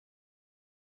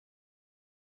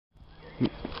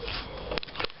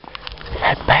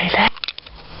Bailey.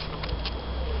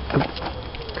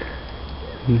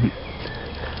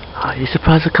 Are you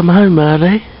surprised I come home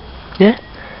early? Yeah?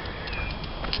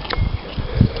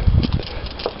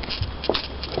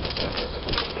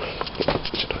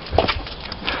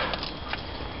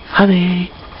 Honey.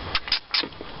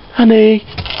 Honey.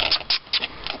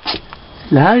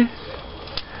 Hello?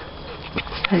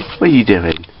 Hey, what are you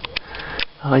doing?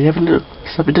 Oh, you having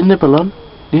something to nibble on?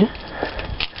 Yeah?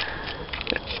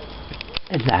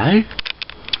 Hello?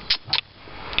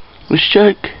 What's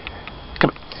your joke?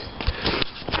 Come here.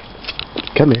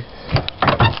 Come here.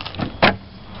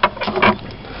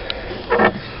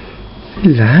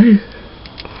 Hello?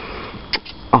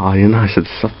 Oh, you're nice and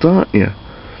soft, aren't you?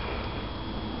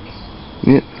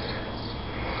 Yeah.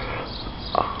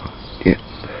 Oh, yeah.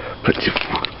 Put your...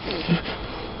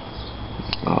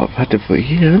 Oh, I've had it for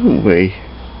you, haven't we?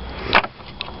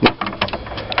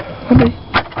 Honey.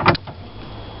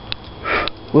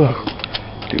 Whoa.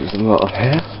 It was a lot of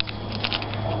hair.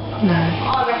 No.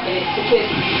 I reckon it's because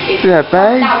it's Yeah,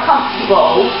 babe. now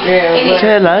comfortable. Yeah, It's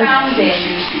hello.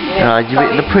 surroundings. Ah, you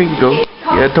eating the Pringle?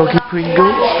 Yeah, doggy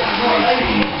Pringle?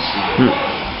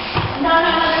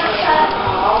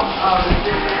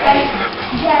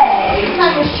 Yeah, it's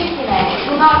like a chicken egg.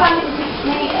 Well, no, I don't think it's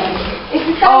eaten. It's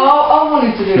the same. I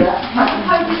wanted to do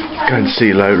that. Go and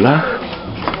see Lola.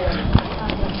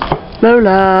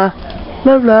 Lola.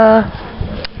 Lola.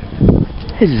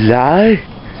 Hello.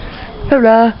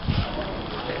 Lola.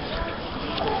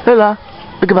 Lola.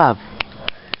 Look above.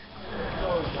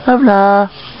 Lola.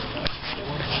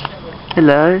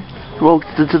 Hello. You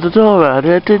walked into the door out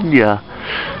there, didn't you?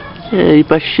 Yeah, you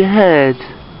bashed your head.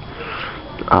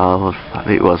 Oh,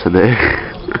 funny, wasn't it?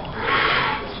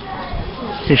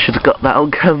 You should have got that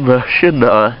on camera, shouldn't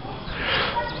I?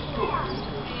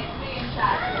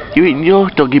 You eating your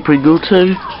doggy Pringle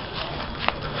too?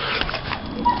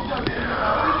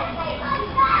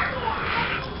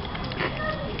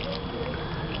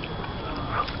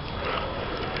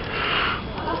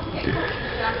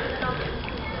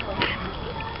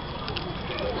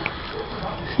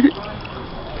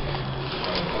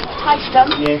 Taste them.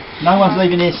 Yeah, no one's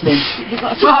leaving here, Slim. You've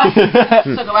got to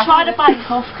try the bake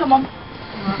off, come on.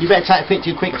 You better take a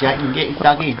picture quick, Jack, and get it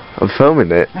dug in. I'm filming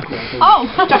it. Oh,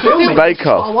 Bake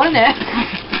Off. wasn't it?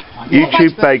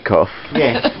 YouTube Bake Off.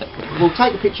 Yeah. We'll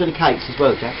take a picture of the cakes as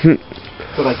well, Jack.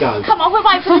 Before they go. Come on, we're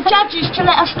waiting for the judges to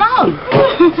let us know.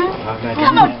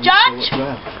 Come on, Judge.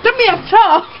 Give me a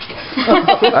top.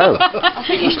 Oh. I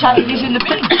think his challenge is in the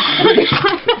bin.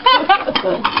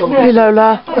 Hey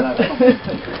Lola.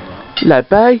 Hello,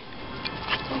 babe.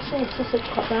 The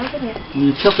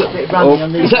chocolate bit running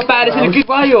on these. Is that bad? Is it in a good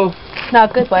way or? No,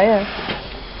 good way, yeah.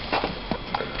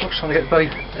 I was trying to get the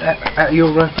babe out of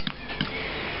your...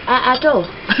 Our door.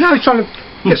 No, he's trying to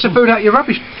get some food out of your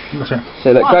rubbish. What's that?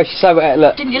 So look, Gracie, so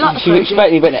look. Didn't you like the She was food?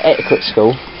 expecting you went to etiquette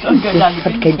school. I'm going down the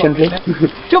bin. Came gently. Do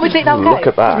you want me to take that Look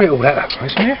at that. Read all that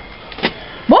place, yeah?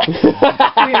 What? Read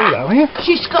all that, will you?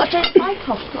 She's got to take the bake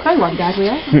off. No one, Dad,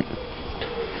 we have.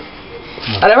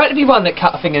 And there had to be one that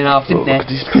cut a finger in half, didn't there?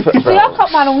 See, I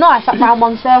cut mine all nice. That round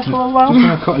one circle all round.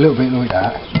 I've got a little bit like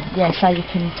that. Yeah, so you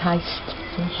can taste.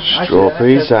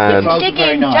 Strawberries and... Dig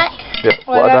in, Jack. Yeah,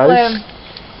 what are those?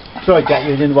 Sorry, Jack,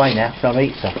 you're in the way now, so I'll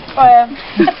eat some.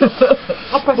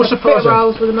 What's the price?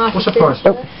 rolls with a nice What's the price?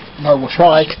 No, what's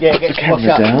Try. Yeah, get the some wash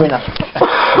camera up, down. winner.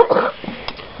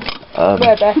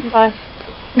 Where, Beth?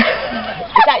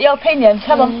 Is that your opinion?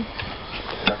 Come on.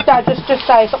 Dad, just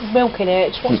say it's got milk in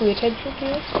it. Just wants the attention to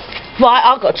it. Right,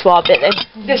 I've got to try a bit then.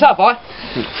 Yes, have I?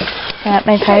 Yeah,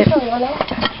 me too.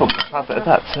 Have a bit of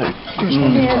that too.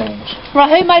 Right,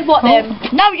 who made what then?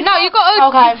 No, you got to.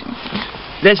 Okay.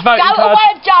 There's voting Go cards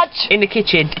away, Judge. in the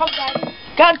kitchen.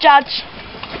 Go, Judge.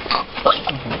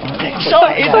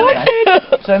 Sorry,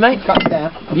 Sorry, mate? Cut it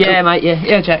down. Yeah, mate, yeah.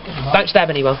 Yeah, Jack. Don't stab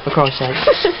anyone, for Christ's sake.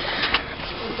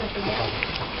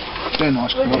 They're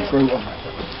nice to walk through on.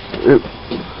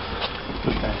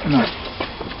 No.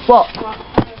 What?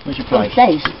 Where's your plate?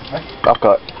 These? I've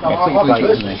got... Yeah, put your plate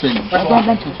in there. I went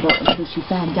mental until she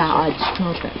found out I'd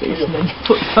strawberries and then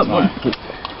put some on.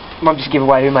 Mum just give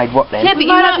away who made what then. Yeah, but you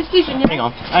know... decision. Hang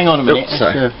on a minute. Oops,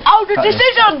 sorry. Oh, the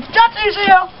decision! Judge is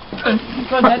here!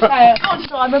 Go on, Dad, say it. Go on,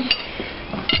 Simon.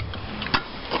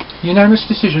 Unanimous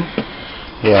decision.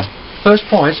 Yeah. First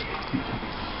prize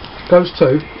goes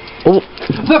to... Oh.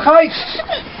 The cakes!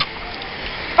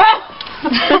 Who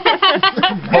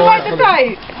made the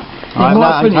cake? In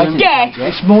my opinion, Yeah.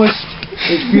 it's moist,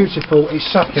 it's beautiful, it's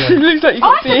succulent. Looks like you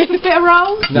I think it's a bit of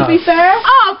rolls, No. to be fair.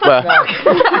 Oh, for Well,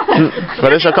 well,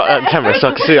 at least I've got that on camera so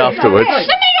I can see afterwards.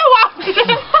 the middle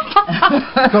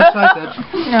one! God save Deb.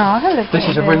 No, I don't This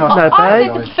is a very nice. No, I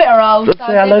babe. did the fitter old. Let's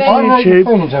say hello to I know your YouTube.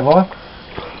 feelings, have I?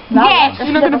 Yes.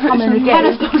 You're not going to put this in again.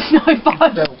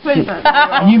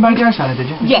 And you made yours, Hannah, did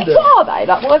you? Yes. What are they?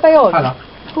 Like, what are they on? Hannah.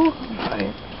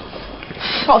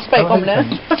 Can't speak on there.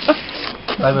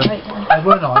 They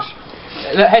were nice.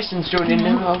 Look, Heston's joining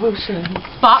now. I will soon.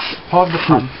 But Part of the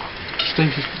fun.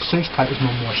 Steve's cake was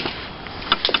more moist.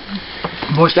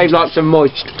 Moist. Dave likes them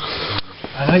moist.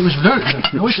 And it was very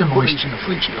nice and moist in the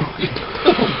fridge.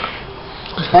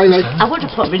 I would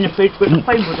have put them in the fridge, but the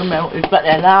cream would have melted. But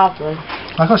they're lovely.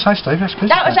 I got to say, Steve, that's good.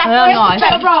 That was our They're first nice.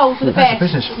 Better rolls are the That's best. the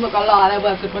business. I'm not going to lie, they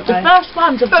were good, weren't The they? first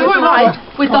ones of They were good nice.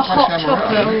 With the hot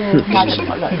chocolate.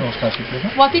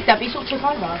 Well, I did that, but he sort of took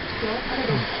over.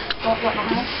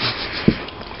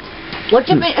 What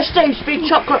do you think of Steve's big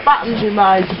chocolate buttons you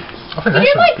made? I think Did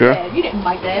you that's make Yeah. them? You didn't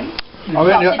make them. I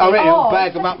reckon Oh. he'll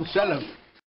bag them up and sell them.